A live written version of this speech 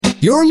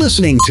You're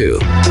listening to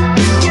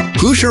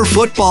Hoosier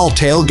Football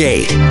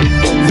Tailgate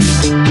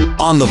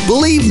on the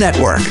Believe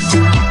Network.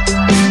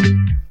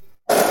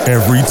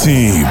 Every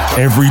team,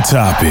 every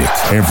topic,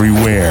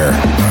 everywhere.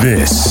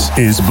 This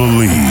is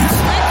Believe.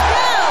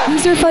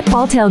 Hoosier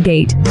Football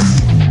Tailgate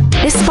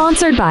is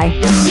sponsored by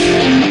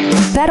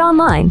Bet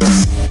Online.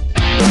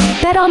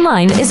 Bet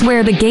Online is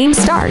where the game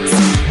starts.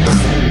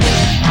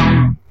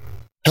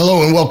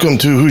 Hello and welcome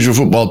to Hoosier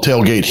Football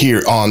Tailgate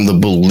here on the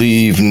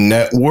Believe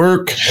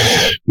Network.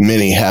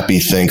 Many happy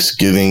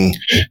Thanksgiving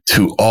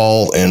to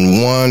all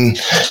and one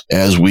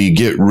as we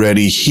get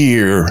ready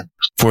here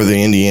for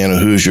the Indiana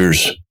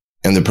Hoosiers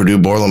and the Purdue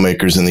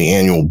Boilermakers in the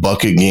annual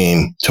bucket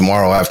game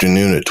tomorrow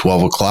afternoon at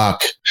 12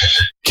 o'clock.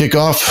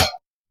 Kickoff,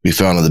 we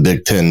found on the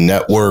Big Ten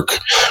Network.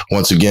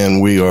 Once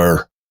again, we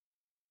are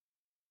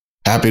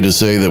happy to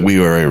say that we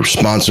are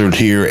sponsored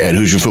here at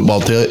Hoosier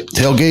Football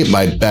Tailgate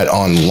by Bet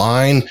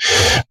Online.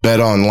 Bet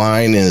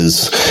Online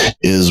is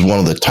one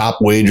of the top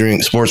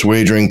sports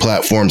wagering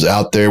platforms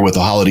out there, with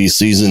the holiday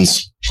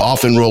seasons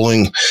off and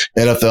rolling,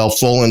 NFL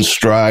full in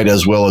stride,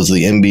 as well as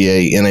the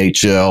NBA,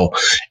 NHL,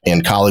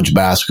 and college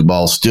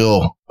basketball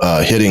still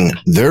hitting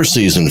their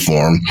season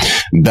form.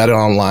 Bet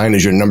Online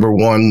is your number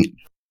one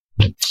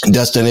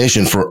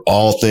destination for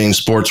all things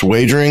sports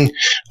wagering,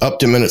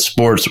 up-to-minute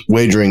sports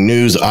wagering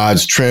news,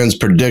 odds, trends,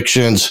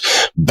 predictions.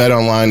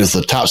 BetOnline is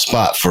the top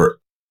spot for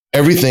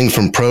everything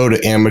from pro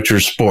to amateur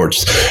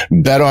sports.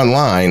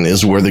 BetOnline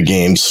is where the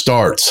game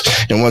starts.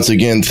 And once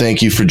again,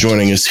 thank you for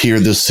joining us here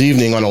this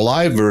evening on a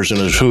live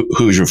version of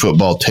Hoosier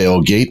Football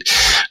Tailgate.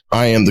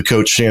 I am the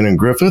coach, Shannon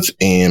Griffith,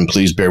 and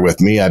please bear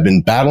with me. I've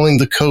been battling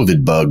the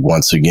COVID bug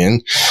once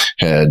again.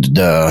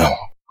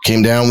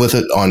 Came down with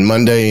it on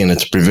Monday, and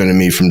it's prevented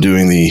me from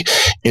doing the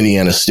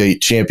Indiana State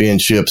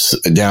Championships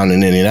down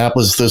in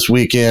Indianapolis this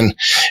weekend,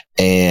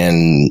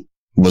 and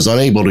was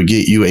unable to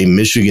get you a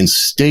Michigan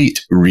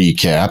State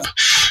recap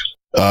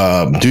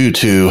due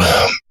to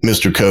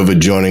Mr. COVID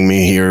joining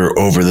me here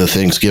over the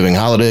Thanksgiving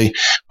holiday.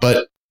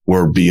 But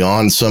we're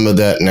beyond some of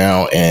that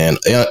now and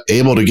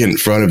able to get in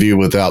front of you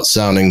without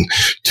sounding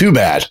too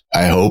bad,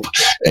 I hope,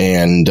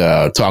 and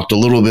talked a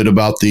little bit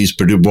about these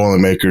Purdue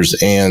Boilermakers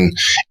and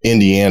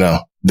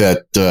Indiana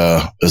that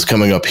is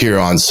coming up here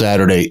on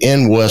Saturday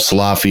in West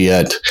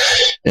Lafayette,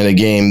 in a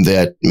game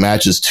that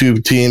matches two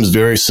teams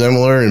very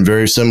similar in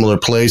very similar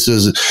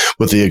places,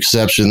 with the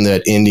exception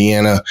that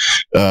Indiana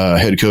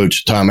head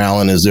coach Tom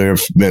Allen is there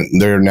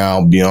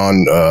now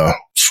beyond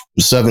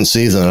seventh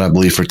season, I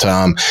believe, for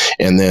Tom,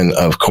 and then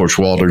of Coach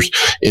Walters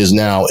is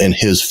now in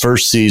his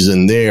first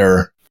season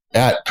there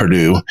at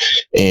Purdue,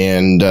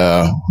 and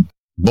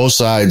both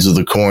sides of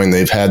the coin,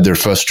 they've had their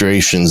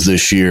frustrations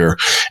this year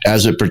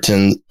as it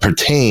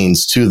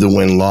pertains to the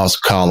win-loss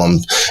column,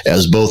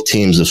 as both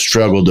teams have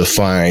struggled to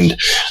find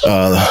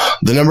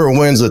the number of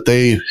wins that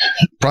they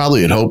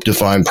probably had hoped to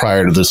find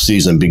prior to the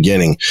season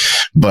beginning.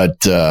 But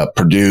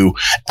Purdue,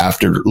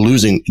 after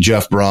losing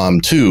Jeff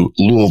Brom to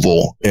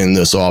Louisville in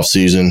this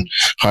offseason,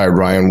 hired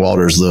Ryan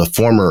Walters, the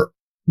former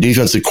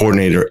defensive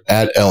coordinator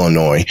at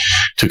Illinois,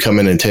 to come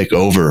in and take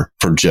over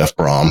for Jeff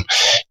Brom.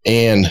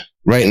 And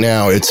right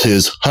now, it's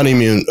his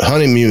honeymoon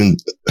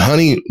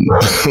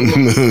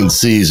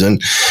season,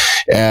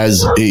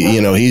 as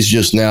he's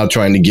just now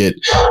trying to get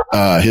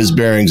his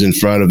bearings in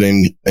front of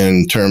him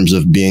in terms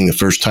of being a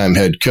first-time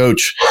head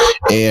coach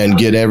and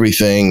get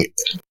everything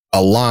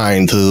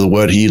aligned to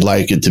what he'd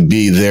like it to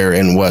be there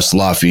in West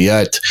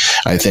Lafayette.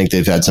 I think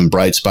they've had some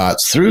bright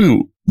spots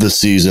through the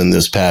season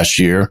this past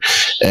year,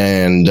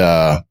 and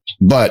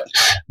but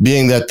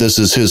being that this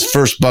is his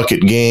first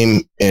bucket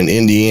game in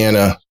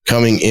Indiana,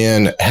 coming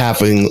in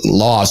having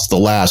lost the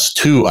last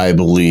two, I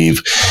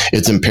believe,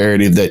 it's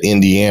imperative that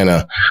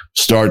Indiana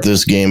start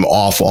this game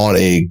off on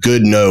a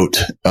good note,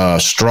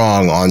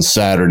 strong on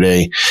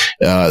Saturday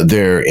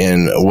there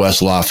in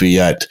West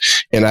Lafayette.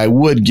 And I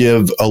would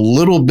give a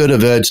little bit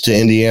of edge to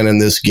Indiana in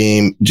this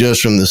game,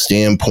 just from the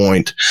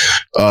standpoint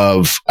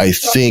of, I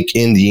think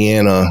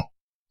Indiana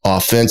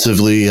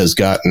offensively has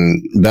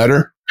gotten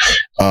better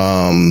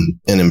and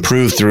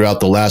improved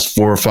throughout the last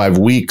 4 or 5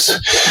 weeks.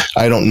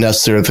 I don't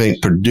necessarily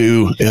think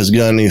Purdue has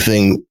done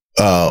anything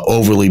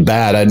overly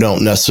bad. I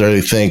don't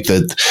necessarily think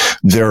that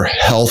they're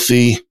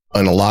healthy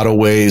in a lot of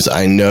ways.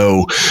 I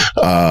know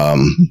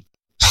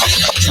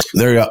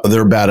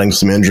they're battling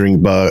some injury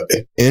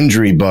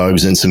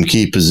bugs in some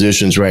key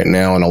positions right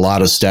now, and a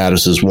lot of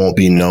statuses won't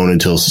be known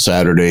until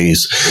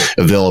Saturday's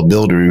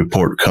availability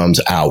report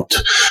comes out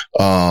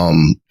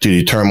to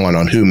determine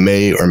on who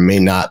may or may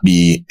not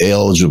be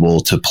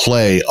eligible to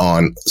play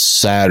on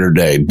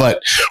Saturday.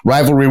 But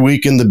rivalry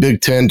weekend, the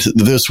Big Ten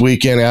this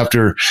weekend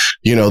after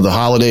the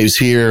holidays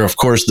here. Of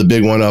course, the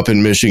big one up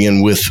in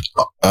Michigan with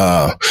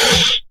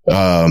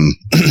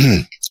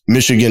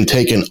Michigan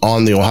taking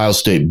on the Ohio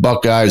State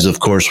Buckeyes. Of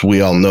course,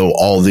 we all know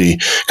all the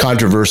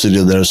controversy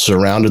that has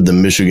surrounded the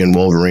Michigan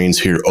Wolverines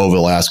here over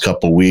the last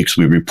couple of weeks.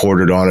 We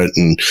reported on it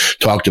and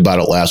talked about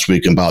it last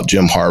week about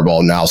Jim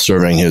Harbaugh now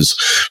serving his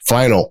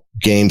final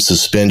game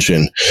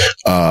suspension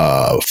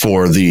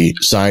for the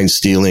sign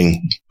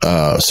stealing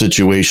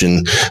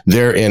situation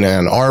there in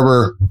Ann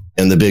Arbor.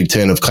 And the Big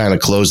Ten have kind of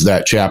closed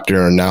that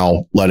chapter and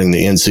now letting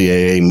the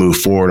NCAA move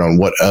forward on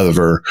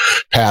whatever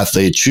path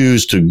they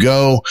choose to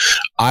go.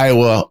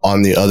 Iowa,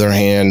 on the other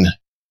hand,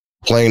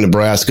 playing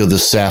Nebraska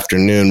this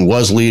afternoon,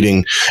 was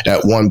leading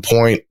at one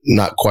point.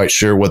 Not quite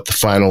sure what the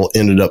final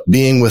ended up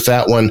being with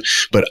that one,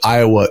 but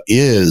Iowa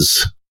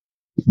is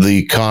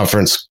the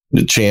conference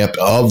champ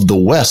of the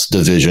West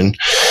Division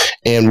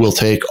and will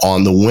take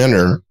on the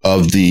winner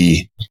of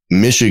the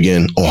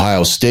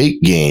Michigan-Ohio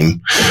State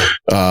game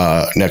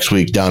next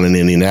week down in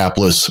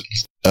Indianapolis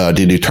to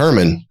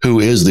determine who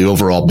is the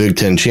overall Big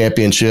Ten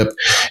championship,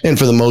 and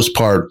for the most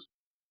part,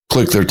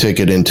 click their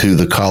ticket into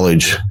the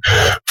college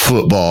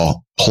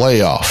football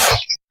playoff.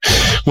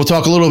 We'll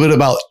talk a little bit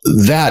about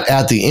that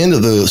at the end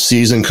of the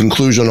season,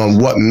 conclusion on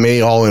what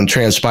may all have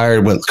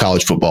transpired with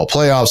college football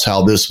playoffs,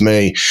 how this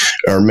may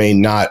or may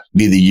not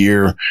be the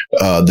year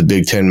the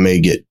Big Ten may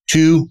get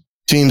 2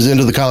 teams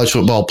into the college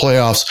football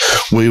playoffs.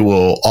 We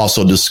will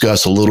also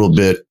discuss a little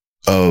bit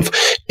of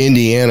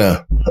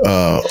Indiana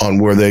on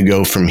where they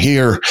go from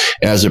here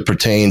as it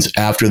pertains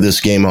after this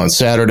game on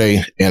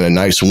Saturday, and a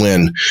nice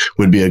win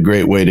would be a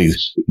great way to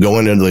go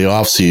into the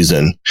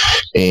offseason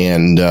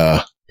and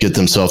get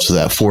themselves to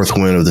that 4th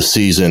win of the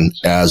season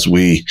as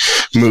we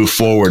move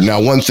forward. Now,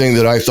 one thing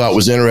that I thought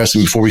was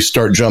interesting before we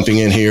start jumping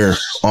in here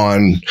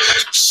on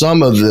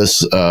some of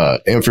this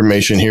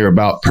information here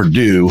about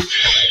Purdue,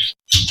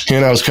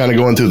 and I was kind of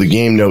going through the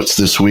game notes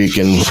this week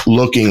and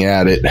looking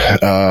at it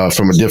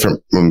from a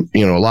different,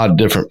 a lot of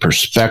different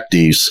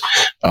perspectives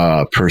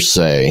per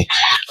se.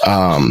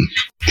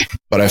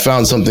 But I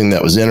found something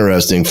that was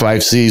interesting.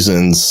 5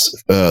 seasons,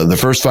 the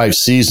first 5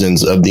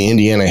 seasons of the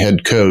Indiana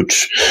head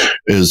coach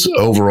is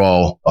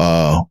overall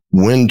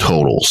win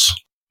totals.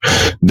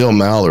 Bill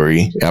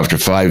Mallory, after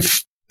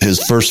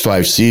his first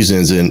 5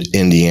 seasons in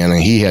Indiana,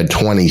 he had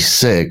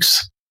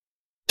 26.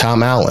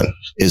 Tom Allen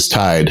is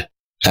tied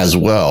as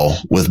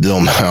well with Bill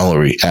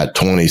Mallory at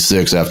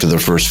 26 after the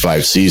first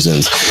 5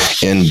 seasons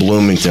in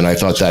Bloomington. I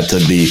thought that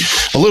to be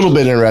a little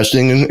bit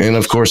interesting. And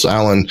of course,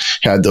 Allen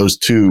had those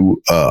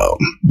 2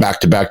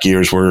 back-to-back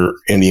years where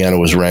Indiana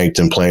was ranked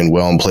and playing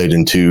well and played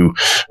in 2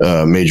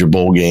 major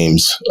bowl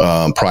games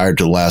prior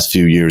to the last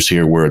few years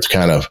here where it's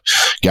kind of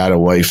got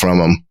away from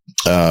them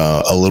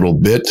a little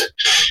bit.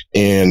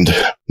 And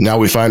now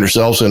we find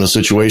ourselves in a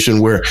situation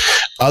where,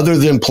 other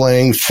than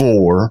playing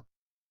for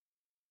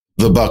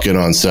the bucket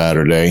on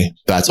Saturday,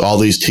 that's all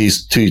these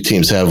 2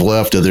 teams have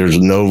left. There's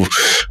no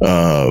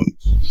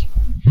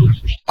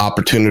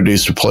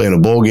opportunities to play in a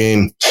bowl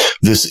game.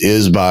 This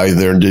is by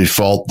their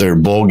default their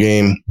bowl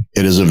game.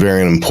 It is a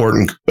very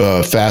important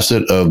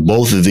facet of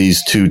both of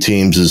these 2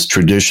 teams'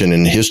 tradition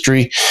and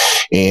history,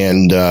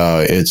 and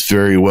it's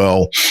very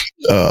well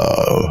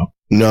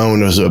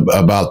known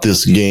about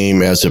this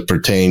game as it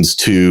pertains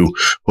to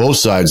both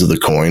sides of the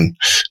coin.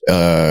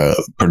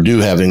 Purdue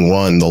having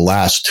won the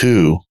last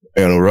 2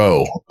 in a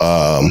row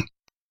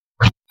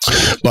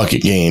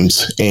bucket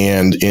games,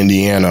 and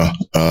Indiana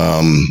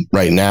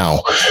right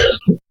now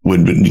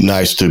would be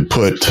nice to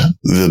put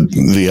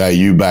the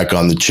IU back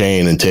on the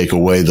chain and take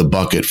away the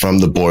bucket from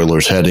the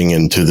Boilers heading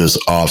into this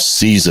off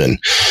season.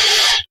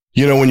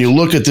 When you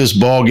look at this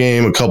ball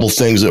game, a couple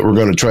things that we're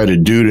going to try to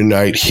do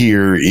tonight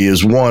here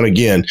is, one,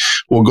 again,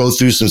 we'll go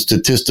through some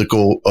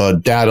statistical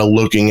data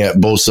looking at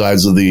both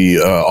sides of the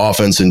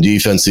offense and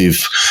defensive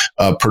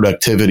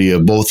productivity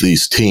of both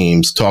these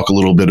teams, talk a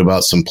little bit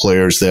about some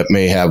players that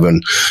may have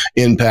an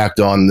impact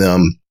on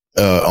them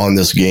on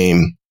this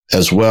game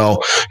as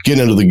well. Get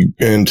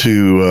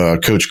into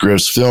Coach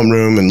Griff's film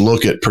room and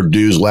look at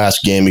Purdue's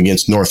last game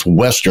against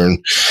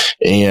Northwestern,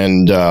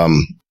 and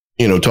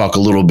talk a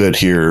little bit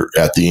here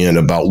at the end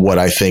about what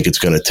I think it's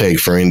going to take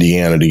for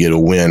Indiana to get a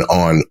win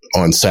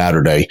on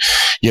Saturday.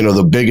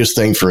 The biggest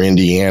thing for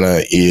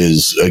Indiana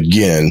is,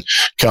 again,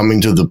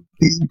 coming to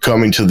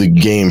the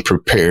game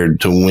prepared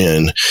to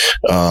win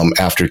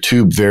after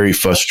 2 very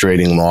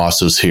frustrating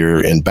losses here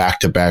in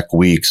back-to-back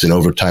weeks, an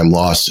overtime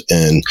loss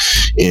in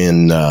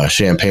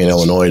Champaign,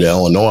 Illinois to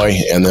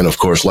Illinois, and then, of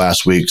course,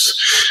 last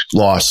week's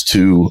loss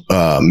to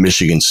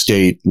Michigan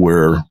State,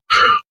 where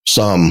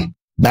some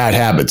bad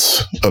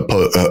habits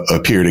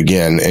appeared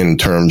again in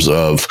terms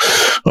of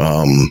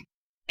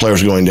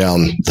players going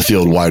down the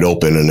field wide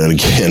open. And then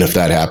again, if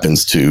that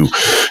happens to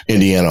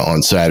Indiana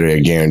on Saturday, I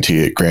guarantee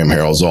it, Graham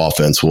Harrell's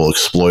offense will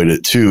exploit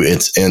it to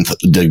its nth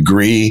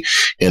degree.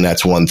 And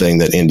that's one thing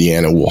that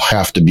Indiana will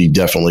have to be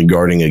definitely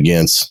guarding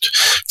against.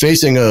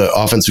 Facing an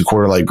offensive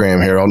coordinator like Graham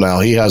Harrell, now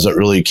he hasn't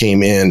really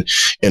came in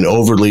and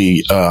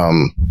overly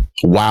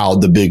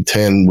wowed the Big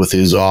Ten with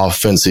his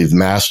offensive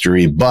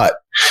mastery, but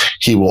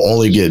he will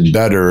only get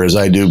better, as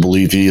I do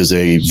believe he is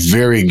a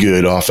very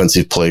good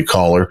offensive play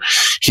caller.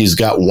 He's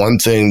got one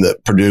thing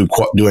that Purdue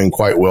doing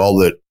quite well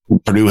that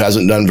Purdue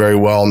hasn't done very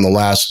well in the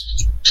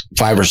last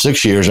 5 or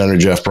 6 years under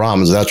Jeff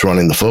Brom, is that's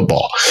running the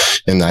football.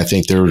 And I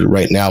think they're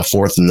right now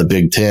fourth in the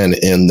Big Ten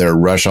in their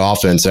rush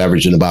offense,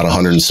 averaging about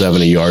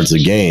 170 yards a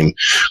game,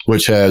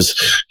 which has,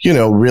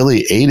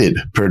 really aided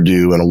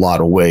Purdue in a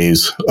lot of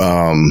ways.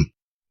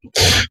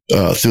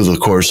 Through the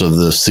course of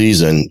the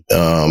season.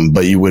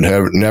 But you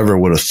never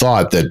would have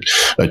thought that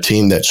a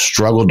team that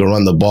struggled to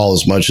run the ball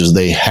as much as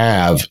they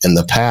have in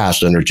the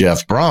past under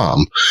Jeff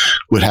Brom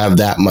would have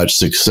that much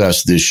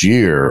success this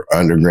year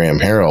under Graham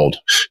Harrell,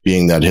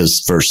 being that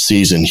his first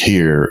season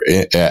here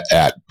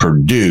at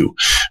Purdue.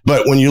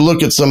 But when you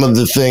look at some of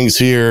the things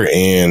here,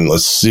 and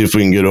let's see if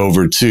we can get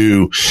over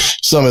to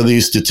some of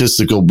these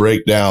statistical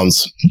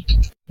breakdowns,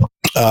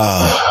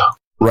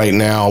 right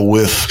now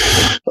with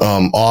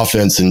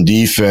offense and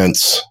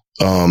defense.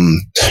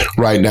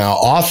 Right now,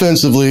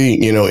 offensively,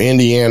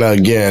 Indiana,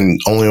 again,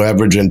 only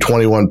averaging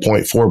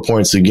 21.4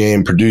 points a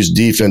game. Purdue's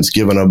defense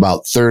giving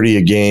about 30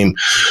 a game.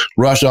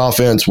 Rush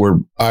offense, where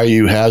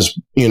IU has,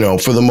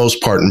 for the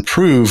most part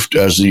improved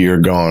as the year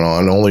gone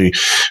on, only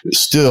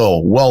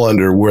still well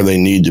under where they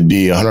need to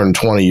be,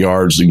 120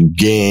 yards a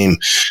game.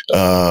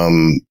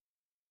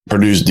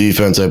 Purdue's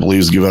defense, I believe,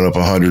 is giving up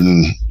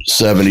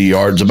 170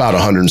 yards, about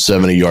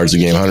 170 yards a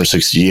game,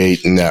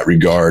 168 in that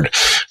regard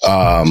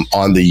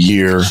on the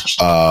year.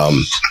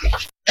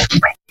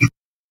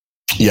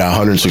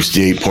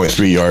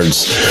 168.3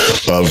 yards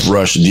of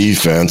rush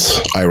defense.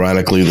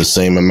 Ironically, the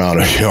same amount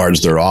of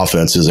yards their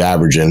offense is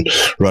averaging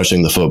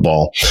rushing the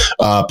football.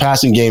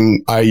 Passing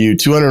game, IU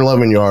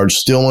 211 yards,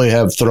 still only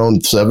have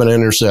thrown 7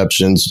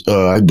 interceptions.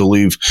 I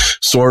believe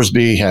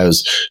Sorsby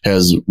has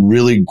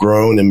really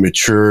grown and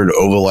matured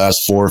over the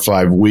last 4 or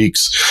 5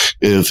 weeks.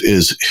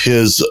 Is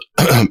his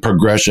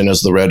progression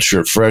as the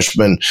redshirt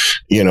freshman,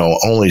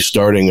 only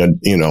starting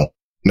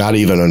not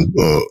even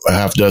a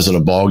half dozen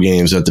of ball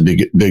games at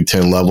the Big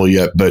Ten level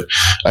yet. But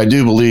I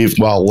do believe,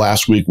 while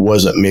last week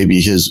wasn't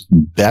maybe his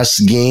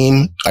best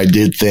game, I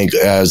did think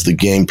as the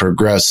game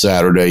progressed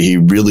Saturday, he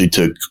really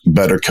took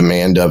better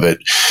command of it.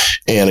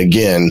 And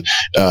again,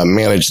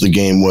 managed the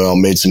game well,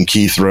 made some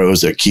key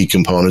throws at key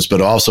components,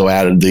 but also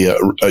added the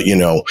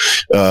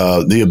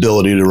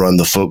ability to run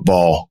the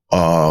football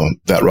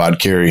that Rod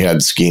Carey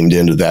had schemed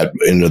into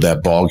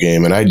that ball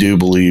game. And I do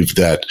believe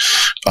that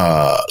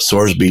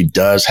Sorsby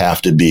does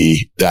have to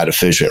be that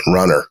efficient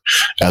runner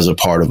as a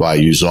part of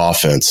IU's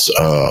offense,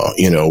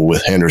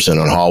 with Henderson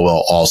and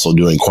Hallwell also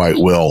doing quite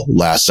well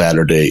last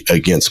Saturday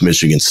against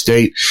Michigan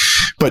State.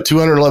 But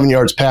 211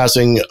 yards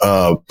passing,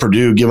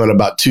 Purdue giving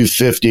about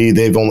 250.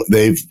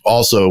 They've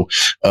also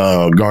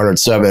garnered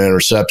 7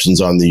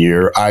 interceptions on the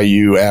year.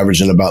 IU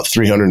averaging about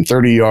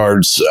 330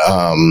 yards.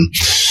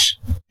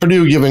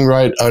 Purdue giving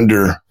right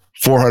under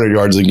 400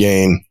 yards a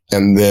game.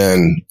 And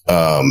then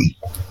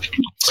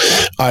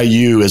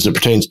IU, as it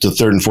pertains to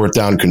third and fourth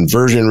down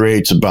conversion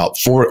rates, about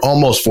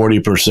almost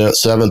 40%,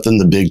 7th in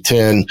the Big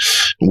Ten,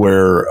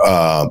 where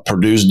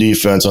Purdue's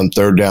defense on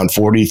third down,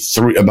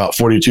 about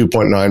 42.9,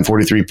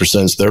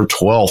 43%. They're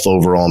 12th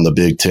overall in the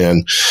Big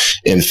Ten,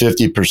 and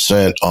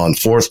 50% on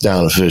fourth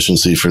down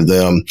efficiency for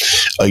them.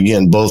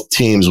 Again, both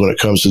teams, when it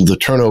comes to the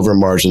turnover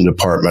margin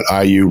department,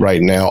 IU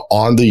right now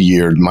on the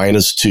year,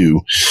 -2,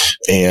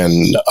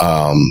 and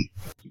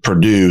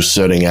Purdue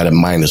sitting at a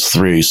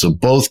 -3. So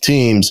both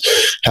teams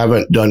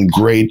haven't done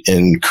great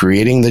in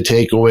creating the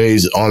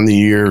takeaways on the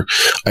year.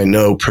 I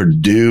know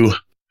Purdue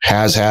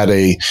has had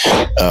a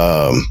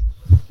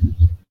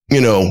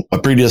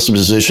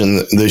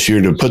predisposition this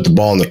year to put the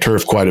ball on the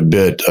turf quite a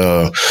bit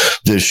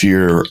this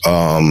year.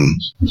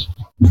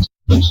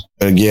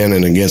 Again,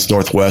 and against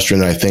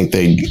Northwestern, I think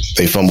they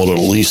fumbled at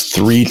least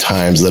 3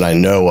 times that I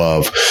know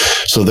of.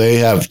 So they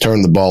have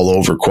turned the ball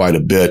over quite a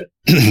bit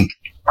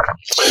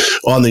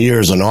on the year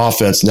as an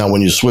offense. Now,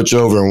 when you switch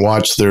over and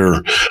watch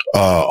their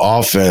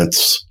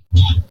offense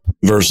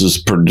versus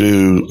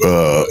Purdue,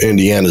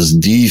 Indiana's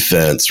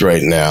defense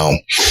right now,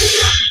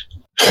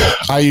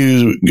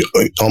 IU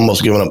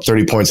almost giving up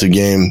 30 points a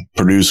game,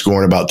 Purdue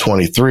scoring about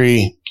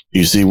 23.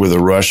 You see where the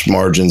rush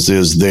margins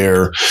is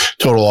there.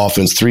 Total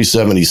offense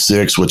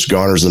 376, which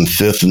garners them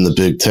 5th in the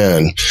Big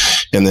Ten.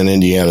 And then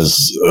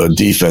Indiana's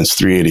defense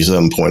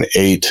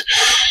 387.8.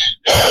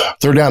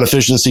 Third down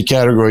efficiency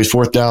categories,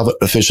 fourth down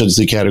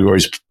efficiency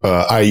categories.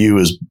 IU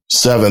is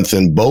 7th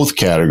in both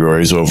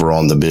categories overall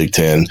in the Big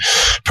Ten.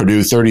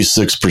 Purdue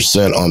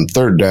 36% on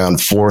third down,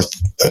 fourth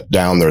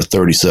down they're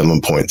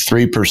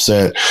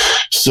 37.3%.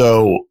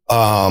 So,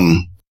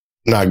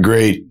 not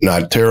great,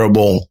 not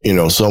terrible,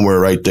 somewhere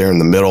right there in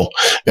the middle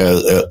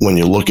when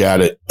you look at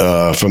it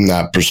from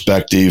that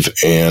perspective.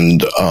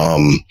 And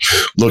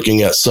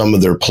looking at some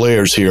of their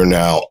players here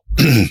now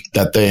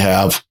that they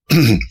have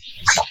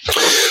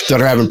that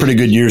are having pretty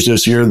good years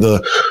this year.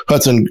 The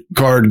Hudson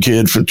Card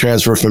kid from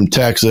transfer from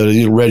Texas,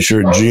 he's a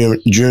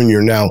redshirt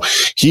junior. Now,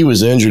 he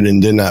was injured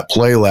and did not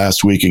play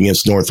last week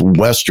against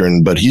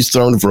Northwestern, but he's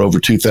thrown for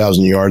over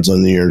 2,000 yards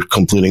on the year,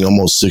 completing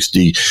almost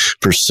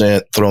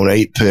 60%, thrown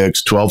 8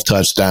 picks, 12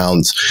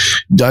 touchdowns,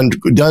 done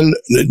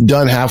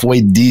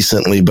halfway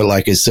decently. But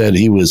like I said,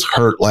 he was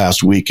hurt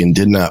last week and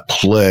did not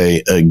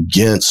play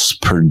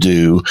against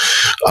Purdue,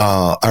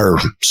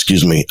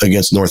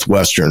 against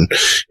Northwestern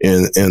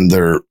in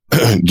their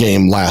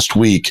game last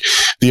week.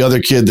 The other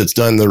kid that's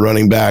done the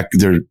running back,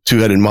 their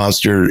two-headed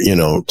monster,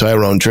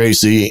 Tyrone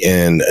Tracy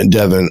and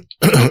Devin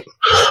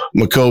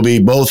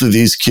McCoby, both of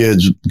these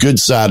kids, good,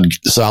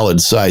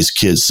 solid size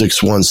kids,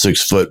 6'1",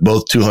 6 foot,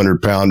 both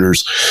 200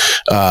 pounders,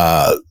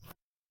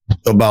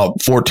 about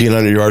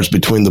 1,400 yards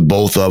between the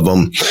both of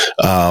them.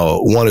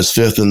 One is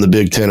 5th in the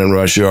Big Ten in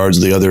rush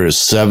yards. The other is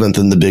 7th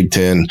in the Big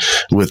Ten,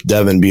 with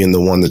Devin being the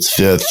one that's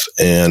 5th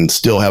and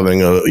still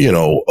having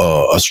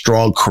a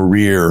strong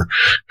career.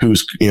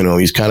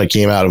 He's kind of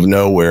came out of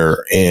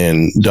nowhere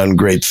and done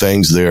great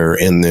things there.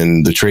 And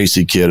then the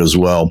Tracy kid as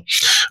well,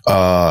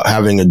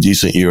 having a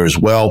decent year as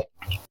well.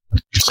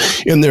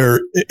 In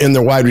their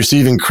wide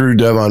receiving crew,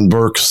 Devon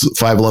Burks,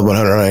 5'11",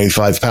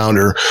 195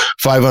 pounder,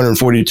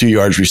 542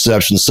 yards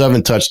reception,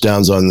 7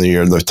 touchdowns on the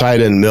year. The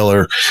tight end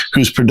Miller,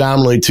 who's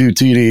predominantly 2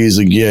 TDs.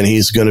 Again,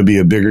 he's going to be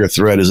a bigger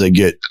threat as they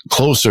get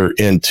closer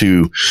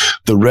into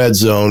the red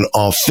zone.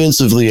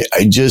 Offensively,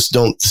 I just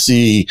don't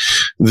see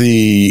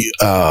the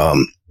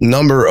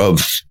number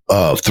of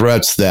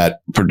threats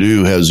that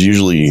Purdue has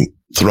usually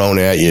thrown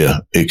at you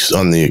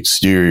on the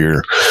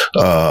exterior,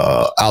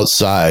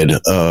 outside,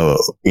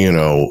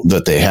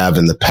 that they have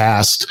in the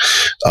past.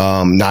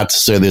 Not to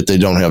say that they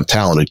don't have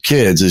talented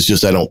kids. It's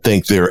just, I don't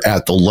think they're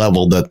at the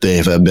level that they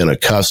have been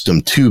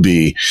accustomed to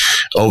be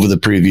over the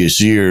previous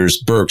years.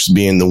 Burks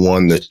being the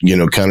one that,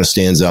 kind of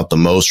stands out the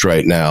most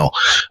right now.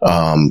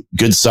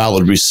 Good,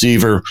 solid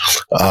receiver.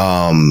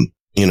 40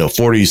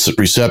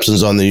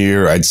 receptions on the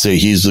year. I'd say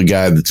he's the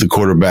guy that the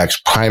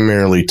quarterbacks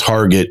primarily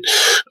target,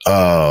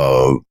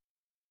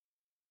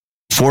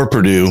 for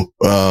Purdue.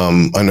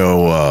 I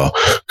know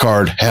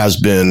Card has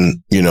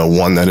been,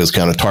 one that has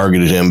kind of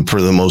targeted him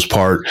for the most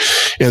part.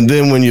 And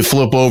then when you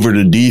flip over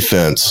to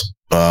defense,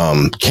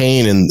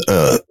 Kane and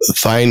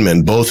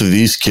Feynman, both of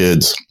these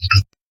kids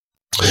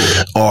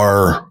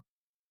are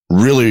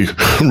really,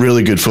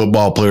 really good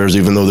football players,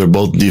 even though they're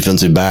both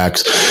defensive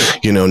backs.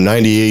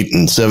 98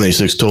 and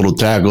 76 total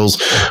tackles.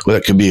 Well,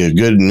 that could be a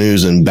good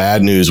news and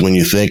bad news when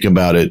you think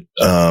about it,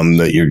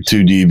 that your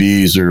 2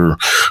 DBs are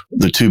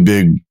the 2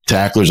 big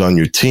tacklers on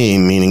your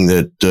team, meaning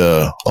that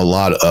a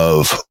lot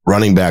of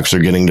running backs are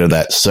getting to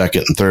that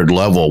second and third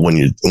level when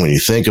you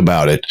think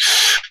about it.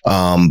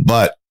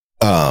 But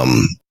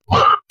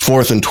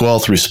 4th and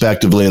 12th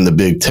respectively in the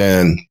Big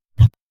Ten.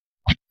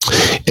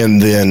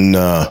 And then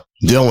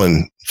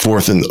Dylan,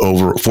 4th and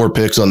over 4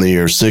 picks on the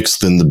year,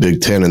 6th in the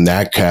Big Ten in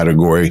that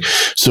category.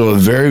 So a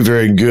very,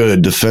 very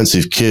good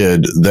defensive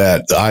kid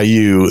that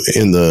IU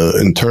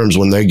in terms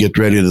when they get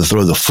ready to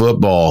throw the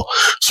football,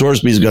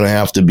 Sorsby's going to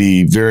have to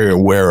be very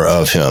aware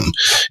of him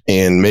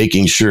and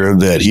making sure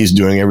that he's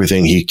doing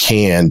everything he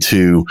can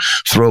to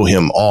throw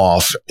him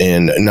off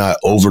and not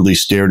overly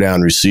stare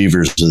down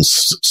receivers and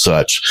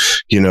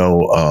such.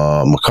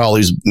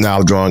 Macaulay's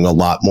now drawing a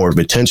lot more of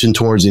attention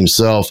towards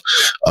himself.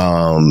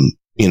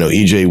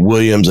 EJ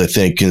Williams, I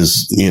think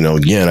is,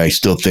 again, I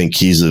still think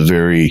he's a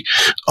very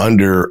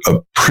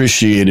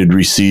underappreciated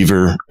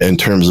receiver in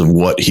terms of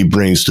what he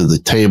brings to the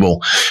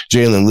table.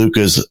 Jalen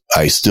Lucas,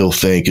 I still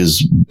think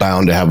is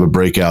bound to have a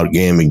breakout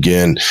game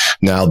again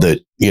now that,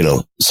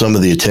 some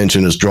of the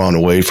attention is drawn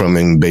away from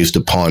him based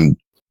upon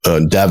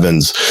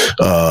Devin's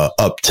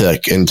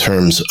uptick in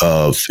terms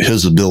of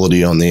his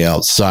ability on the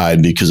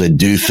outside, because I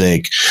do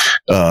think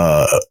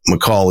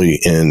Macaulay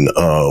and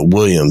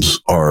Williams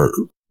are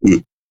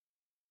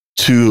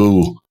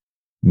 2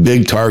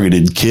 big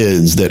targeted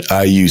kids that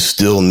IU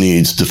still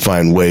needs to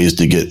find ways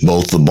to get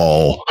both the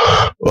ball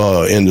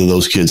into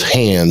those kids'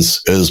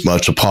 hands as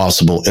much as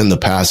possible in the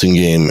passing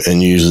game,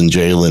 and using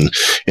Jalen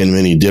in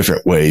many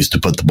different ways to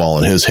put the ball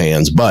in his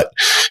hands. But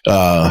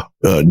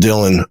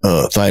Dylan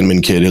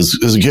Feynman kid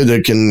is a kid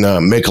that can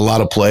make a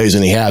lot of plays,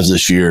 and he has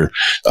this year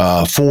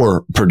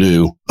for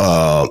Purdue.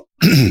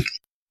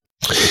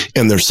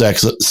 In their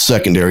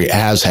secondary,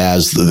 as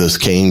has this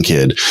Kane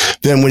kid.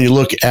 Then when you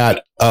look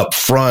at up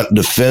front,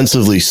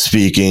 defensively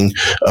speaking,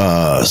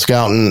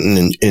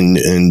 Scouten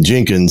and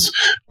Jenkins,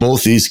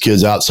 both these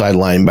kids outside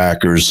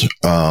linebackers,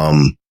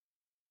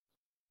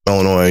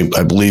 Illinois,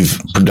 I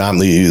believe,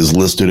 predominantly is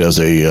listed as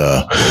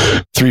a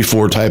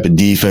 3-4 type of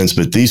defense,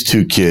 but these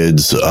 2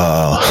 kids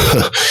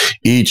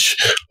each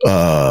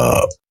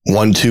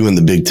 1-2 in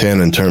the Big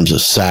Ten in terms of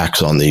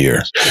sacks on the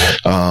year.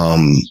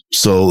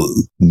 So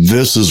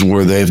this is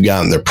where they've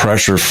gotten their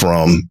pressure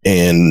from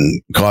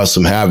and caused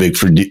some havoc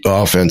for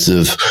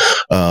offensive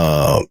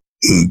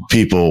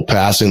people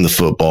passing the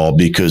football,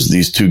 because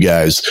these 2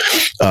 guys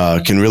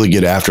can really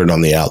get after it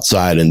on the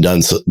outside, and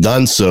done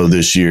so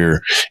this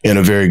year in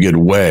a very good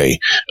way.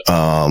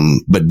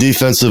 But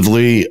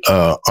defensively,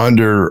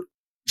 under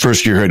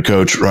first-year head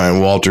coach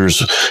Ryan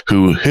Walters,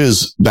 who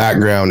his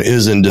background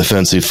is in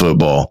defensive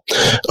football.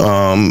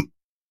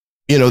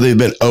 They've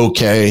been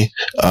okay,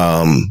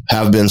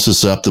 have been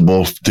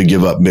susceptible to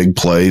give up big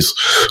plays,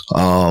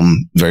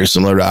 very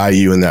similar to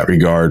IU in that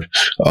regard.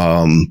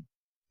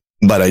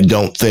 But I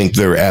don't think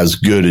they're as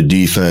good a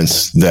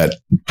defense that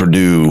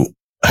Purdue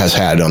has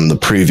had on the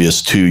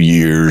previous 2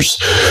 years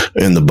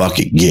in the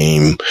bucket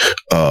game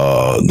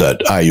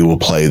that IU will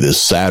play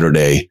this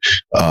Saturday.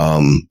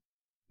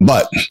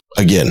 But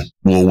again,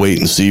 we'll wait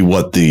and see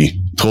what the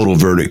total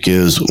verdict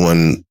is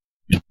when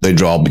they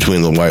draw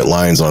between the white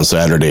lines on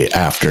Saturday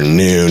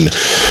afternoon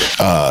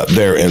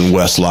there in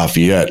West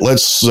Lafayette.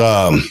 Let's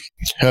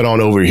head on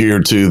over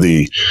here to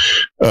the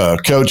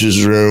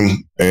coach's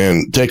room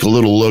and take a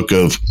little look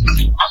of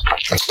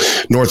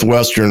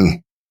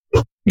Northwestern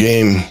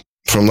game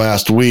from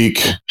last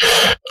week.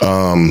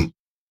 Again,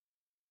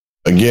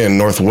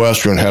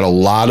 Northwestern had a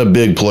lot of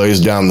big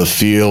plays down the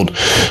field.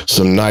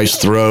 Some nice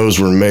throws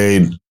were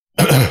made.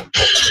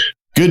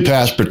 Good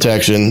pass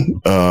protection.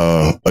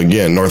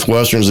 Again,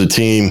 Northwestern's a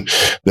team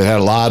that had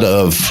a lot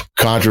of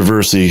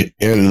controversy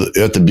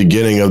at the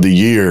beginning of the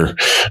year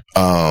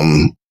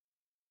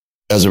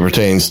as it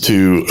pertains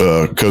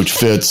to Coach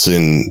Fitz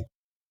and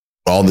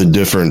all the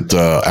different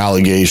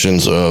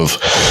allegations of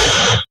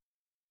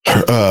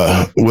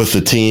with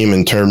the team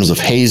in terms of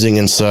hazing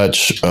and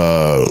such.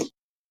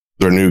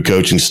 Their new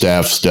coaching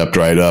staff stepped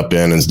right up in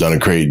and has done a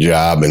great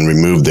job and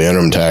removed the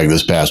interim tag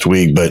this past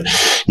week. But,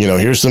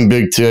 here's some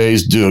big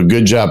plays. Do a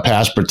good job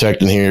pass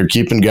protecting here,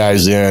 keeping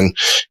guys in,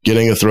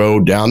 getting a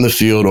throw down the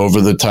field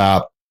over the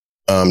top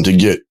to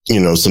get,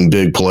 some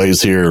big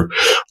plays here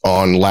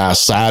on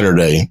last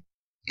Saturday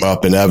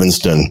up in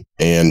Evanston.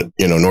 And,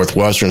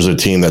 Northwestern's a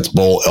team that's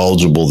bowl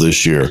eligible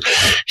this year.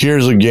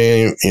 Here's a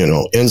game,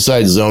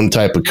 inside zone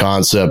type of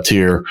concept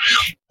here.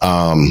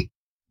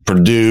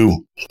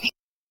 Purdue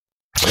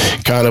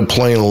kind of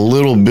playing a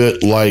little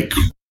bit like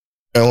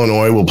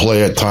Illinois will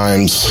play at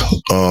times.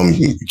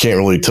 Can't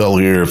really tell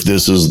here if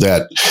this is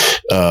that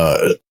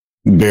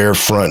bare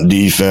front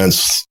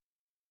defense,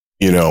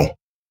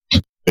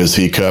 is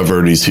he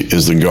covered?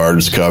 Is the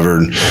guards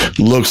covered?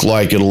 Looks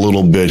like it a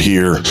little bit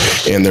here.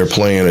 And they're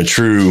playing a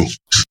true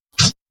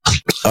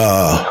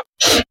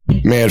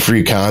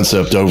man-free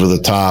concept over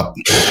the top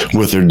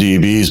with their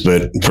DBs.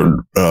 But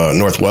for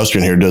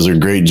Northwestern here does a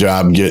great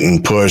job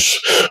getting push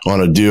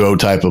on a duo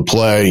type of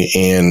play,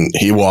 and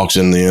he walks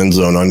in the end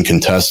zone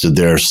uncontested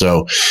there.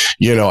 So,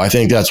 I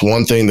think that's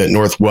one thing that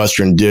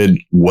Northwestern did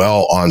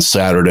well on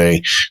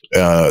Saturday.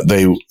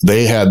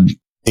 They had,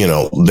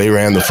 they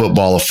ran the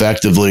football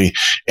effectively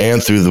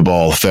and threw the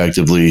ball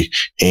effectively,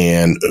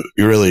 and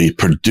really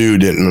Purdue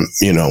didn't,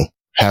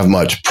 have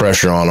much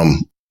pressure on them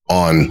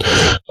on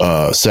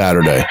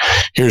Saturday.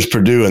 Here's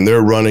Purdue and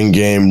their running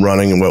game,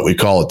 running what we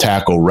call a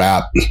tackle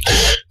wrap.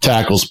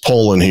 Tackle's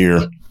pulling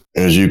here.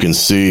 As you can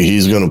see,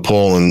 he's going to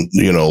pull and,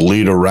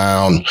 lead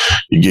around.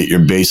 You get your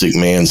basic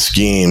man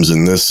schemes.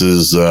 And this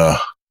is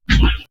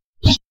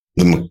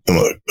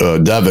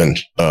Devin,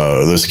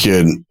 this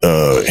kid,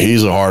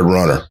 he's a hard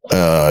runner.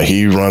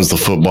 He runs the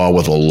football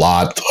with a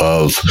lot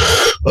of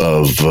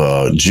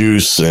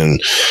juice.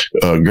 And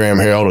Graham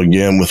Harrell,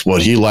 again, with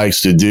what he likes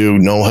to do,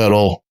 no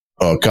huddle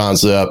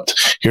concept.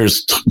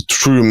 Here's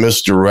true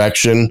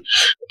misdirection.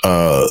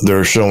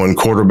 They're showing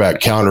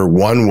quarterback counter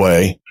one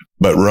way,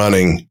 but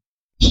running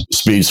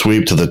speed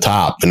sweep to the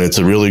top. And it's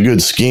a really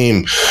good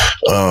scheme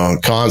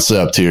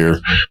concept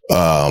here.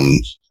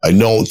 I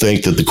don't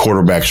think that the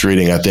quarterback's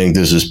reading. I think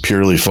this is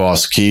purely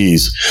false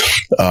keys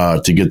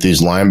to get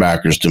these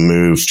linebackers to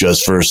move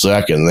just for a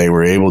second. They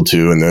were able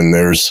to. And then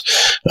there's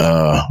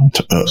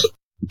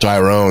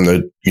Tyrone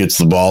that gets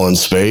the ball in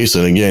space.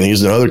 And again,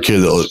 he's another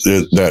kid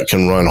that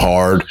can run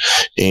hard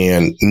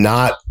and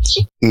not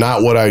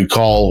what I'd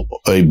call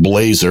a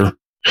blazer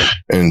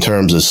in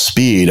terms of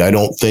speed. I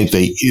don't think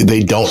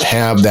they don't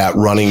have that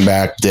running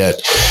back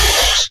that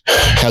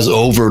has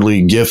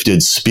overly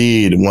gifted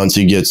speed once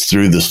he gets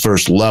through this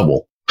first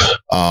level.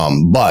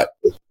 But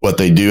what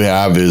they do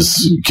have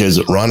is kids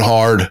that run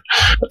hard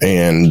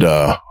and,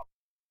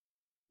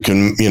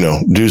 can,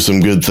 do some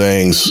good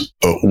things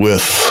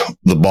with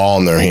the ball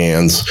in their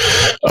hands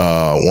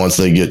once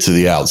they get to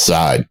the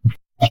outside.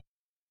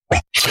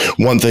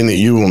 One thing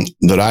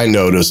that I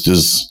noticed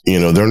is,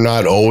 they're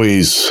not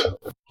always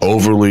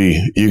overly,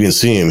 you can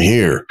see him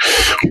here.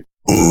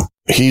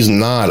 He's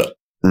not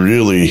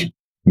really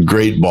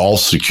great ball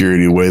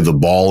security the way the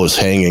ball is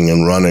hanging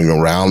and running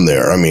around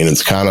there. I mean,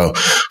 it's kind of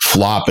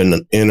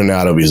flopping in and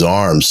out of his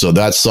arms. So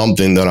that's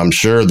something that I'm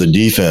sure the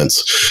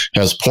defense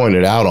has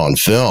pointed out on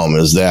film,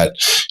 is that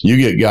you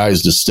get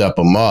guys to stand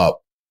them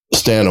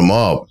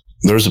up.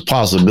 There's a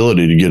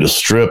possibility to get a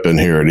strip in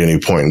here at any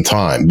point in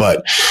time.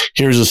 But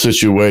here's a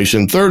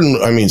situation.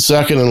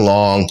 Second and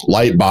long,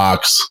 light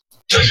box.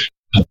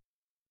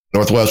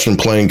 Northwestern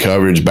playing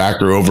coverage,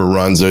 backer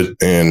overruns it,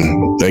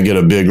 and they get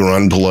a big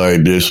run play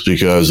just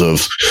because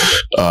of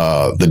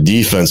the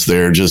defense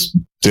there just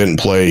didn't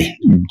play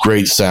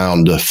great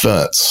sound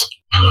defense.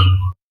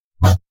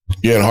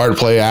 Again, hard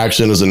play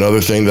action is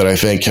another thing that I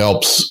think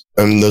helps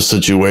in this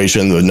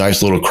situation. The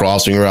nice little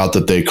crossing route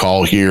that they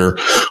call here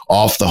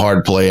off the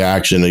hard play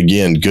action.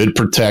 Again, good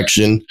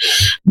protection,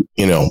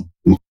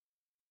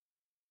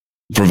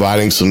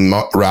 providing some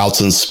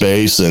routes in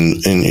space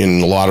and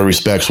in a lot of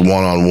respects,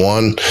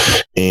 one-on-one.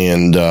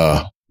 And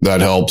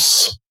that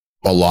helps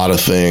a lot of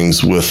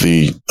things with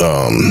the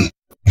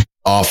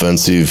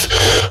offensive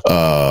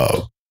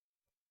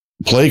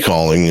play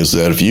calling, is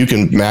that if you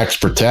can max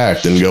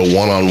protect and go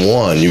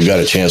one-on-one, you've got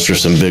a chance for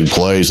some big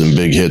plays and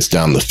big hits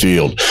down the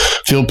field.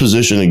 Field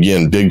position,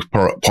 again, big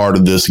part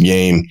of this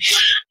game.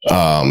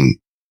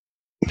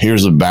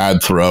 Here's a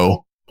bad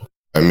throw.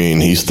 I mean,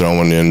 he's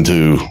throwing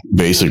into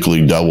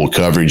basically double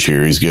coverage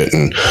here. He's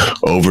getting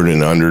over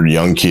and under,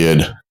 young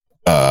kid.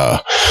 I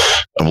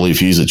believe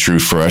he's a true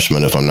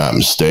freshman, if I'm not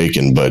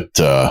mistaken, but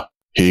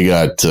he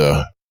got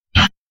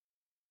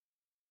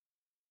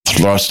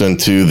thrust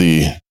into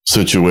the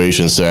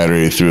situation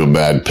Saturday through a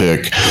bad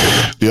pick.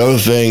 The other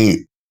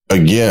thing,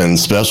 again,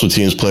 special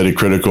teams played a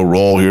critical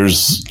role.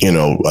 Here's,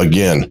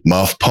 again,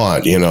 muff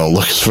punt,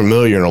 looks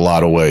familiar in a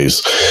lot of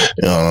ways,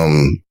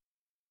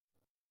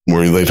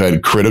 where they've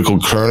had critical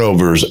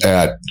turnovers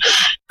at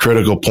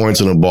critical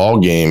points in a ball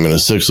game, in a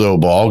 6-0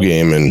 ball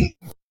game, and,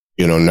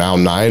 now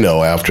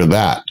 9-0 after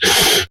that.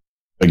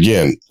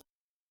 Again,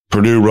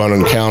 Purdue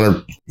running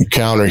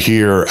counter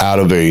here out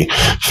of a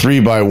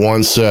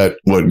 3-by-1 set.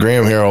 What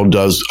Graham Harrell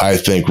does, I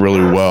think,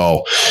 really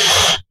well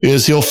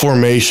is he'll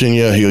formation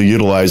you. He'll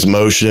utilize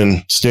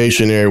motion,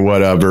 stationary,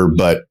 whatever,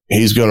 but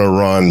he's going to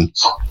run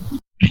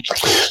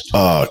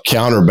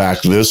counter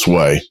back this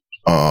way.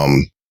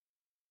 And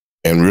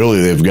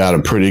really, they've got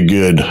a pretty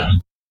good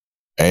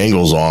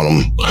angles on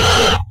them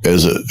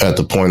at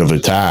the point of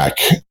attack.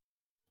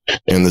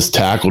 And this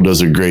tackle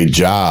does a great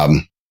job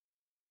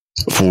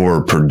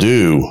for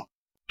Purdue.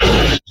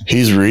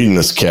 He's reading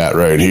this cat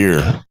right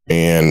here.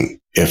 And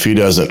if he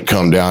doesn't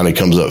come down, he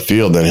comes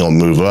upfield, then he'll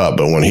move up.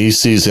 But when he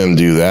sees him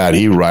do that,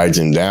 he rides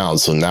him down.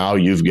 So now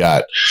you've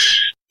got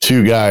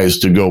two guys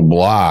to go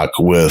block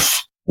with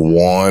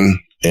 1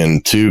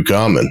 and 2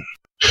 coming.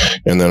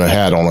 And then a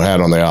hat on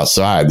the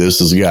outside. This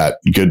has got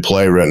good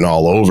play written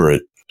all over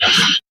it.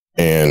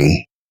 And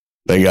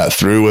they got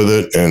through with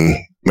it and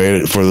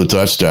made it for the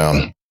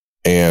touchdown.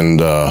 And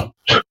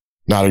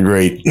not a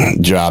great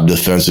job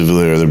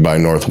defensively there by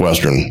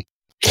Northwestern.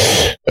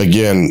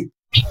 Again,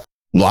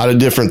 a lot of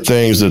different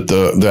things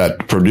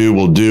that Purdue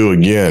will do.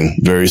 Again,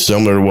 very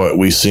similar to what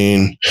we've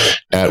seen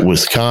at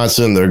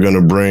Wisconsin. They're going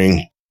to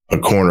bring a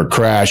corner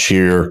crash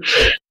here.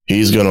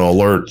 He's going to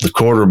alert the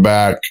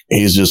quarterback.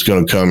 He's just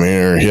going to come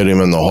here, hit him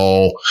in the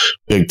hole,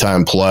 big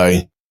time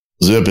play,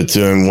 zip it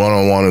to him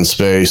one-on-one in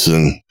space,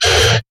 and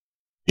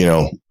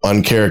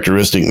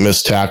uncharacteristic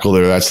missed tackle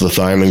there. That's the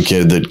Thyman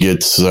kid that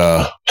gets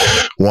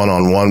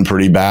one-on-one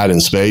pretty bad in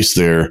space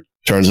there.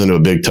 Turns into a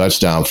big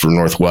touchdown for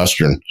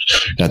Northwestern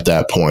at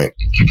that point,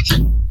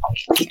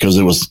 because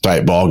it was a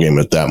tight ball game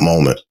at that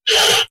moment.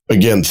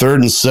 Again, 3rd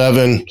and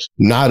 7,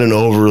 not an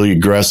overly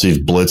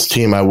aggressive blitz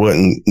team. I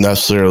wouldn't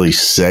necessarily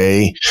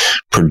say.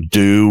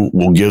 Purdue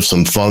will give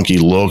some funky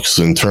looks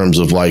in terms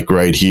of, like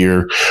right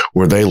here,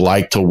 where they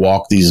like to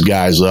walk these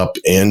guys up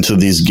into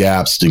these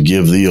gaps to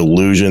give the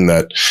illusion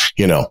that,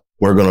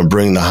 we're going to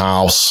bring the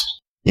house.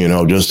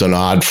 Just an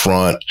odd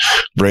front,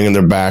 bringing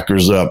their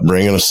backers up,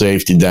 bringing a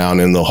safety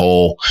down in the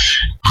hole.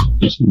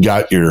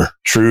 Got your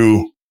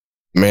true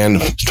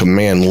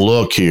man-to-man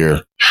look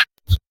here.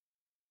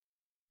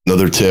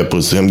 Another tip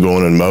was him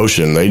going in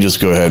motion. They just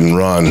go ahead and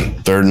run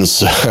 3rd and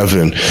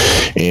 7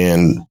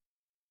 and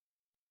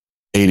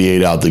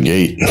 88 out the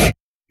gate.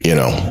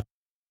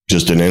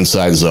 Just an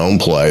inside zone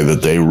play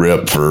that they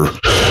rip for,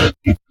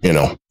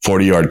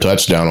 40-yard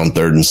touchdown on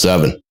 3rd and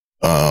 7.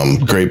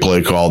 Great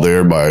play call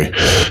there by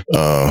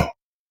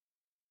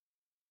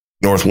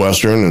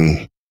Northwestern,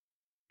 and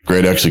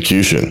great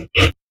execution.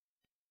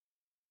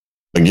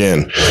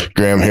 Again,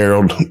 Graham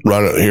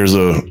Harrell here's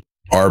a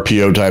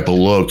RPO type of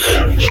look,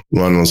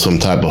 running some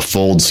type of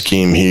fold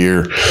scheme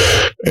here,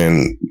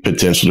 and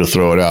potential to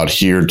throw it out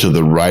here to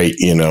the right.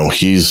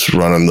 He's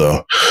running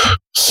the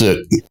sit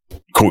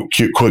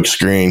quick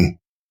screen,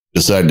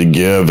 decide to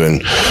give,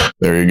 and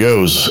there he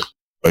goes.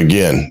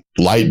 Again,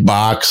 light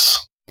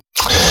box.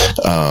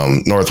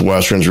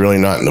 Northwestern's really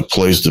not in a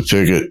place to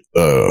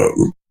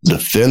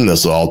defend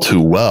this all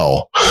too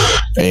well.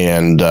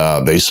 And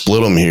they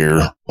split them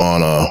here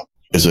on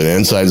it's an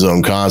inside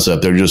zone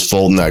concept. They're just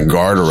folding that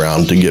guard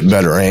around to get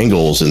better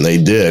angles, and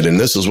they did. And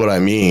this is what I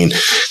mean.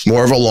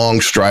 More of a long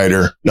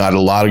strider, not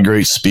a lot of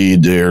great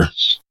speed there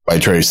by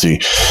Tracy,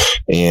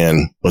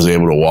 and was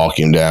able to walk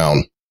him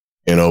down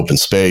in open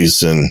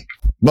space.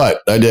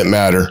 But that didn't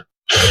matter.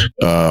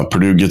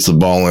 Purdue gets the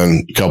ball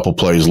in a couple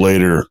plays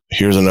later.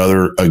 Here's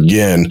another,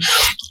 again,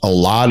 a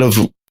lot of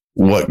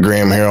what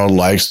Graham Harrell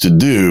likes to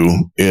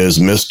do is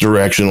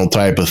misdirectional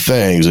type of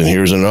things. And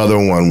here's another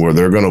one where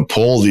they're going to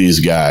pull these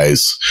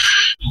guys,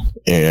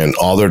 and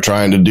all they're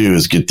trying to do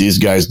is get these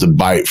guys to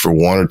bite for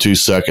 1 or 2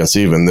 seconds,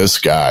 even this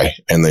guy.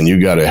 And then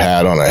you got a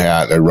hat on a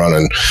hat, and they're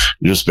running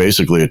just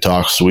basically a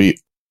talk sweep.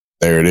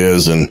 there it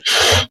is. And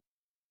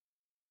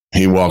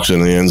he walks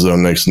in the end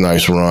zone, makes a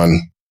nice run,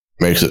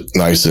 makes it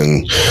nice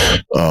and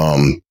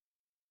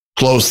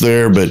close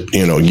there. But,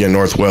 again,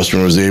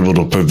 Northwestern was able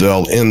to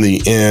prevail in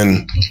the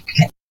end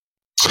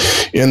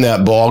in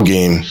that ball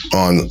game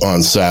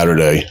on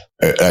Saturday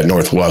at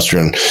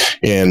Northwestern.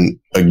 And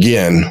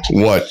again,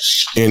 what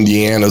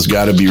Indiana's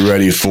got to be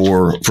ready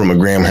for from a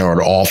Graham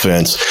Howard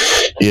offense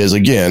is,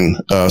 again,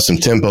 some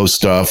tempo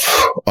stuff,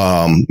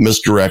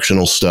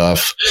 misdirectional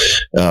stuff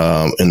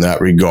in that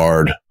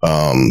regard.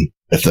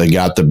 If they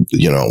got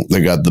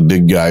the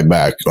big guy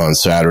back on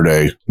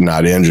Saturday,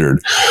 not injured,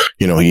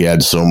 he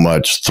had so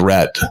much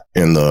threat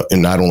in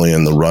not only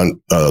in the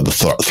run,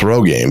 the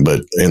throw game,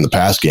 but in the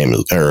pass game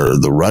or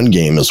the run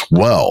game as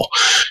well,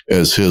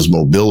 as his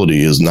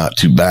mobility is not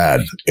too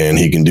bad. And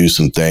he can do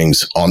some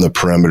things on the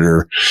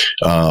perimeter,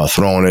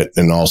 throwing it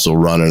and also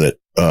running it.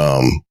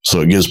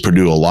 So it gives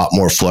Purdue a lot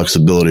more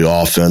flexibility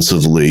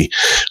offensively,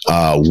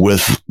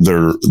 with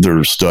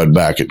their stud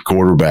back at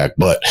quarterback.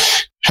 But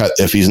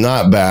if he's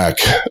not back,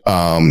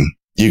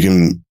 you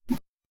can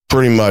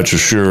pretty much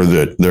assure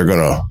that they're going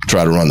to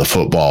try to run the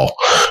football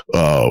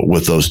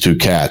with those two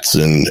cats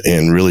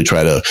and really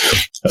try to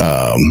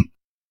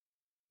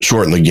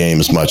shorten the game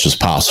as much as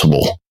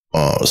possible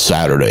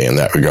Saturday in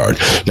that regard.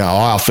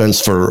 Now,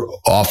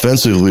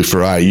 offensively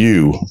for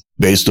IU,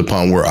 based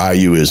upon where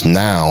IU is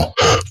now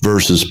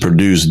versus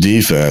Purdue's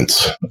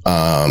defense,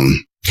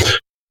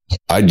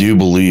 I do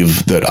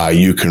believe that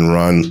IU can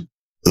run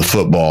the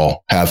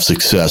football, have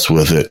success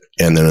with it,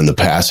 and then in the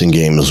passing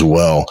game as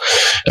well.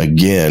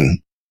 Again,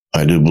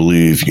 I do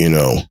believe,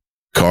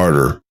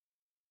 Carter,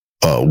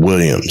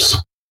 Williams,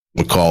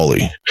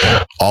 McCauley,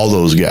 all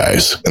those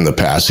guys in the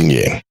passing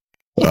game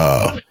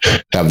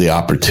have the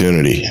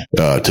opportunity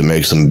to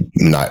make some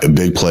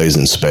big plays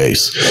in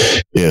space.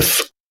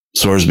 If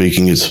Sorsby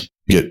can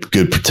get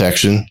good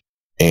protection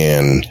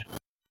and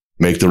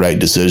make the right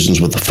decisions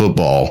with the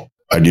football,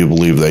 I do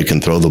believe they can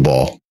throw the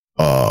ball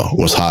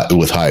with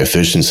high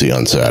efficiency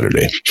on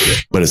Saturday.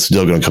 But it's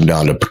still going to come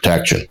down to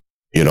protection.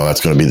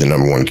 That's going to be the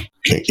number one,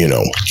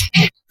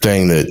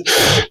 thing that,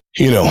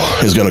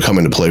 is going to come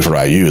into play for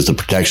IU is the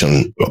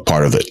protection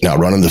part of it. Now,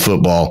 running the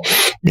football,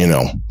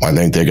 I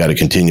think they got to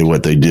continue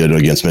what they did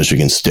against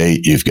Michigan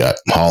State. You've got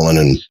Holland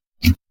and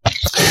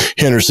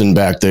Henderson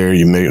back there.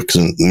 You mix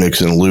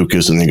in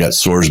Lucas, and you got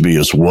Sorsby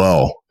as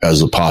well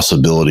as a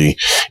possibility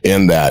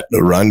in that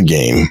run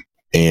game.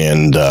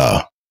 And,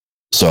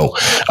 so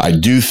I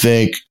do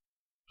think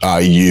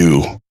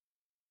IU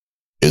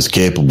is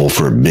capable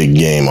for a big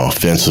game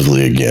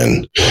offensively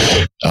again.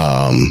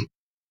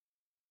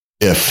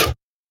 If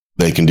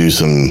they can do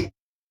some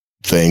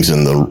things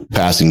in the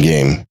passing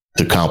game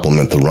to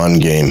complement the run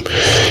game,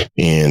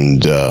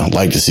 and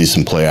like to see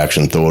some play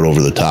action, throw it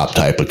over the top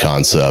type of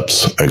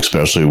concepts,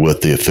 especially with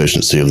the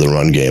efficiency of the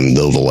run game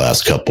though the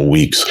last couple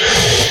weeks.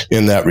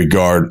 In that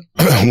regard,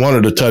 I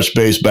wanted to touch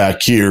base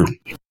back here.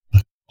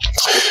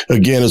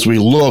 Again, as we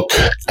look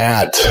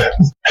at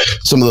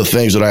some of the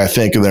things that I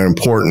think are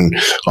important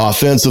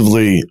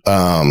offensively,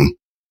 I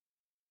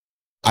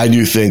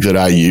do think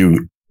that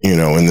IU,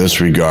 in this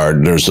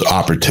regard, there's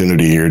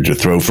opportunity here to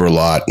throw for a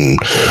lot and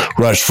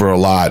rush for a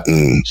lot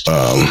and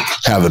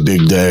have a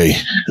big day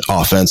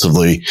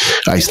offensively.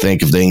 I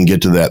think if they can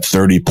get to that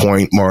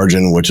 30-point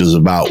margin, which is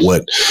about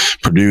what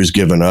Purdue's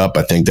given up,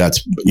 I think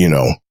that's,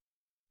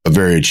 a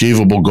very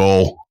achievable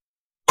goal.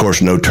 Of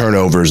course, no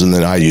turnovers, and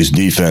then IU's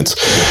defense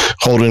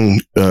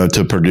holding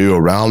to Purdue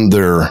around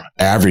their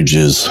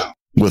averages,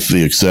 with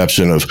the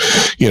exception of,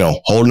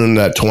 holding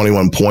that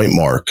 21-point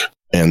mark,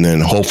 and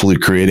then hopefully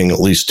creating at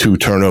least 2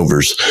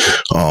 turnovers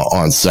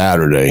on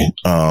Saturday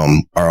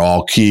are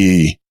all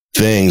key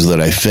things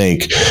that I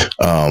think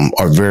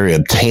are very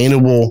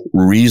obtainable,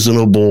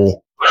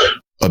 reasonable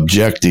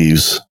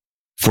objectives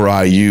for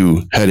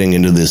IU heading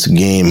into this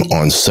game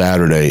on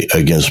Saturday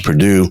against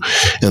Purdue.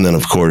 And then,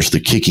 of course, the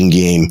kicking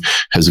game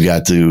has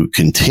got to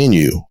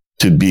continue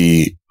to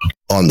be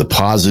on the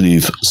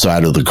positive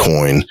side of the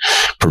coin,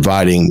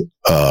 providing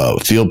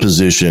field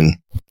position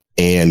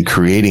and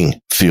creating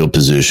field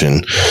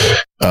position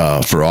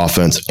for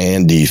offense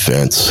and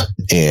defense.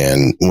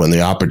 And when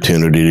the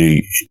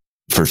opportunity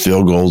for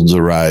field goals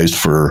arise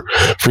for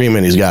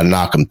Freeman, he's got to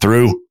knock them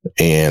through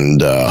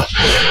and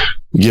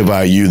give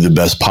IU the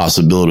best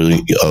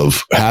possibility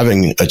of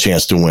having a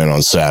chance to win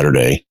on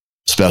Saturday.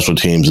 Special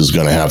teams is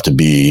going to have to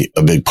be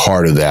a big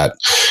part of that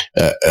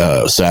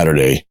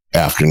Saturday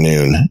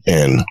afternoon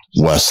in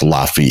West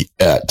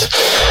Lafayette.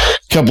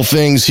 Couple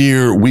things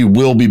here. We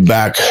will be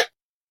back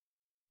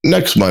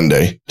next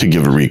Monday to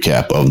give a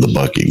recap of the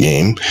bucket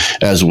game,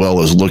 as well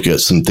as look at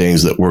some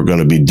things that we're going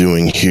to be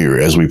doing here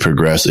as we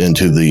progress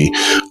into the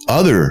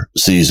other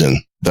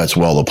season that's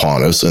well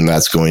upon us, and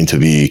that's going to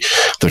be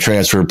the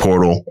transfer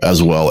portal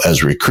as well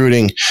as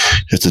recruiting.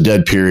 It's a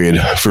dead period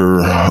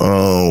for,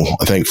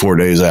 I think 4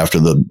 days after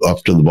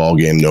the ball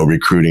game, no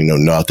recruiting, no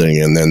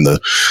nothing. And then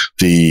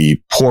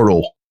the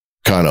portal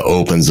kind of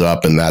opens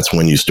up, and that's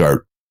when you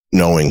start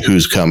knowing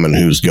who's coming,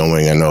 who's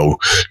going. I know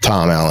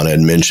Tom Allen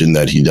had mentioned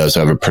that he does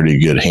have a pretty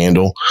good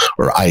handle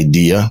or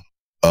idea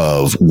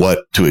of what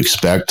to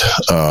expect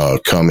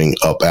coming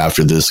up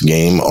after this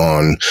game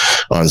on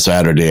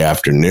Saturday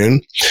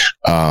afternoon,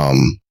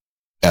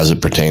 as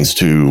it pertains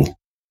to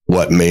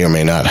what may or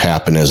may not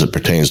happen as it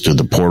pertains to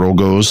the portal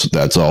goes.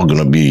 That's all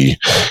going to be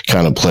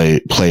kind of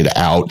played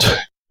out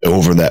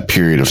over that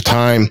period of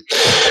time.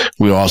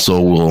 We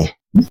also will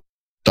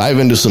dive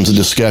into some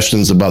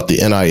discussions about the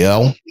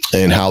NIL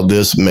and how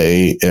this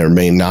may or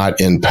may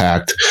not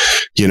impact,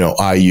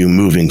 IU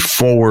moving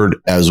forward,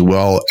 as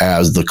well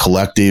as the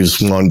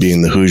collectives, one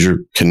being the Hoosier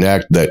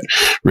Connect that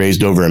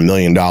raised over $1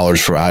 million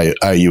for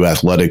IU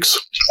athletics,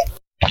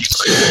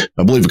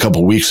 I believe a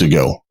couple of weeks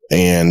ago,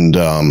 and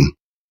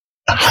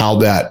how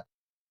that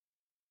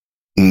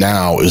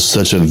now is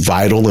such a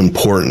vital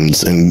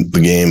importance in the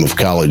game of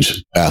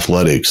college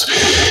athletics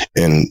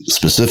and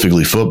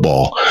specifically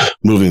football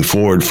moving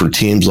forward for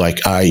teams like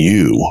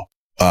IU.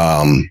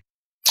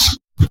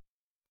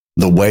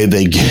 The way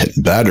they get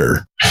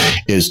better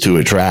is to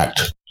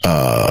attract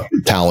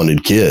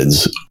talented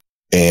kids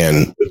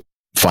and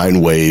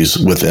find ways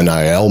with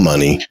NIL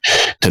money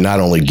to not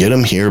only get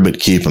them here, but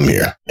keep them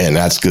here. And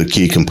that's the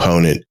key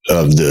component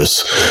of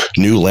this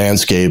new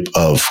landscape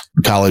of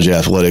college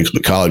athletics,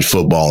 but college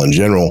football in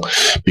general,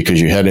 because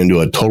you head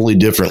into a totally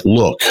different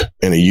look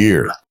in a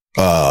year.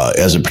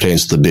 As it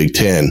pertains to the Big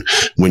Ten,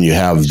 when you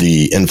have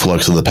the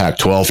influx of the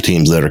Pac-12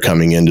 teams that are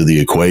coming into the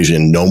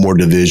equation, no more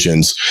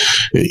divisions,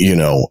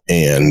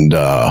 and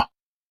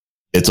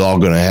it's all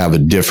going to have a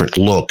different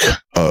look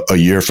a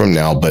year from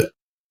now. But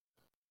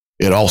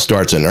it all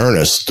starts in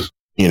earnest,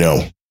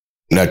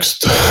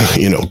 next,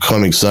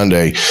 coming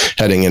Sunday,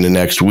 heading into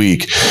next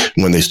week,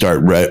 when they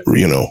start,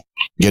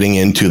 getting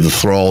into the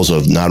thralls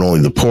of not only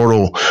the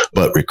portal,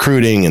 but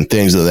recruiting and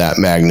things of that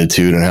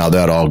magnitude and how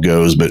that all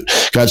goes. But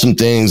got some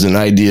things and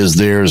ideas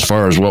there as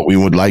far as what we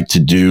would like to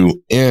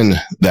do in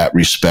that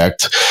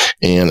respect.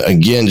 And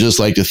again, just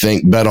like to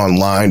thank Bet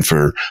Online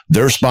for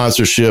their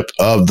sponsorship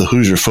of the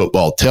Hoosier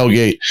Football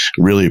Tailgate.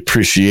 Really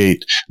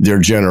appreciate their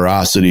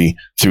generosity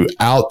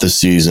throughout the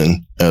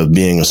season of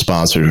being a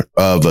sponsor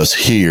of us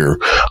here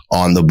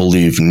on the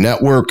Believe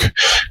Network.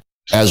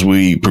 As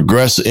we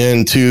progress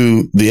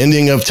into the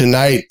ending of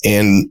tonight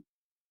and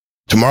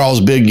tomorrow's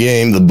big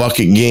game, the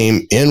bucket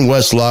game in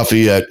West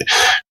Lafayette,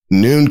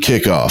 noon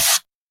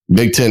kickoff.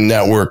 Big Ten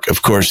Network,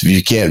 of course, if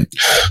you can't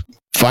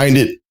find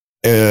it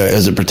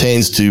as it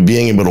pertains to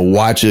being able to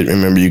watch it,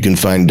 remember you can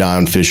find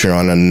Don Fisher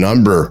on a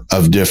number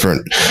of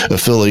different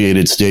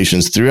affiliated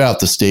stations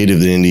throughout the state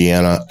of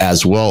Indiana,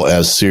 as well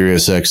as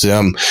Sirius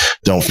XM.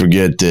 Don't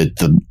forget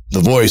that the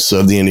voice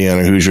of the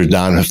Indiana Hoosiers,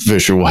 Don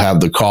Fisher, will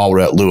have the call.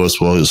 Rhett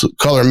Lewis will his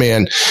color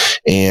man,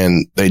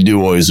 and they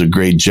do always a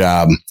great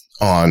job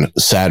on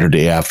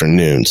Saturday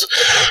afternoons.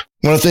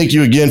 I want to thank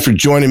you again for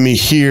joining me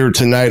here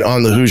tonight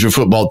on the Hoosier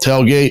Football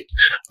Tailgate.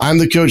 I'm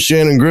the coach,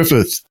 Shannon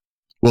Griffith.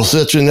 We'll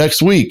see you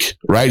next week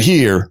right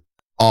here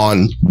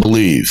on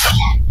Believe.